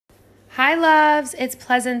Hi, loves. It's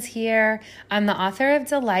Pleasance here. I'm the author of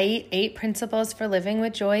Delight, 8 Principles for Living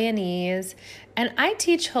with Joy and Ease, and I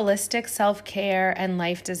teach holistic self-care and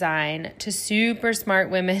life design to super smart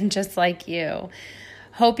women just like you.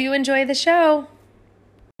 Hope you enjoy the show.